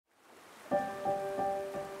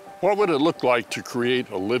What would it look like to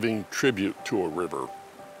create a living tribute to a river?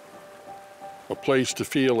 A place to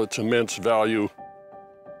feel its immense value,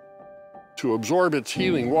 to absorb its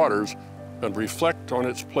healing waters and reflect on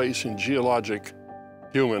its place in geologic,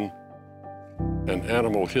 human, and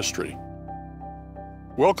animal history.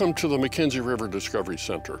 Welcome to the McKenzie River Discovery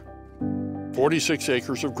Center. 46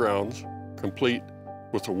 acres of grounds, complete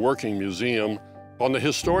with a working museum on the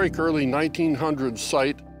historic early 1900s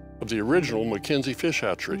site of the original McKenzie fish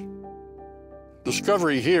hatchery.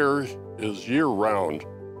 Discovery here is year-round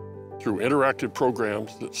through interactive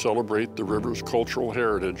programs that celebrate the river's cultural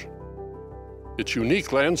heritage, its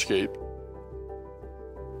unique landscape,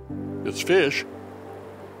 its fish,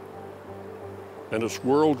 and its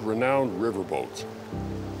world-renowned riverboats.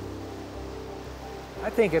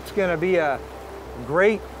 I think it's going to be a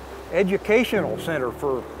great educational center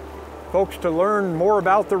for folks to learn more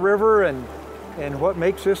about the river and what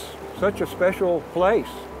makes this such a special place.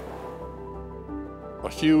 A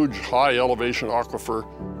huge high-elevation aquifer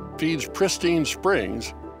feeds pristine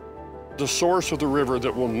springs, the source of the river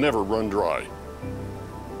that will never run dry.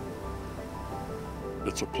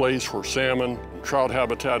 It's a place where salmon and trout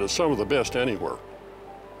habitat is some of the best anywhere.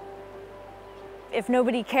 If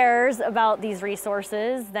nobody cares about these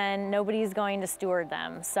resources, then nobody's going to steward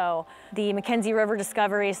them. So the McKenzie River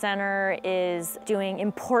Discovery Center is doing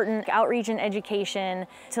important outreach and education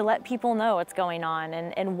to let people know what's going on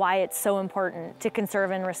and why it's so important to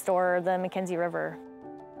conserve and restore the McKenzie River.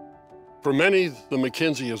 For many, the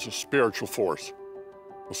McKenzie is a spiritual force,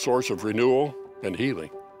 a source of renewal and healing.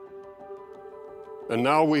 And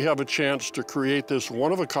now we have a chance to create this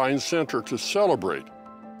one-of-a-kind center to celebrate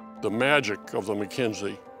the magic of the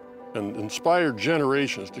McKenzie and inspire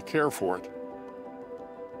generations to care for it.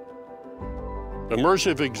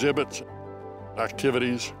 Immersive exhibits,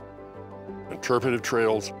 activities, interpretive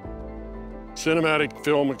trails, cinematic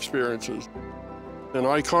film experiences, and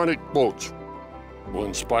iconic boats will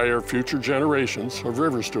inspire future generations of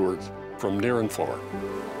river stewards from near and far.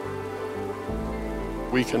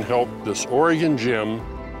 We can help this Oregon gem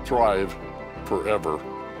thrive forever.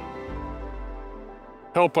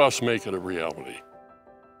 Help us make it a reality.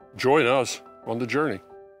 Join us on the journey.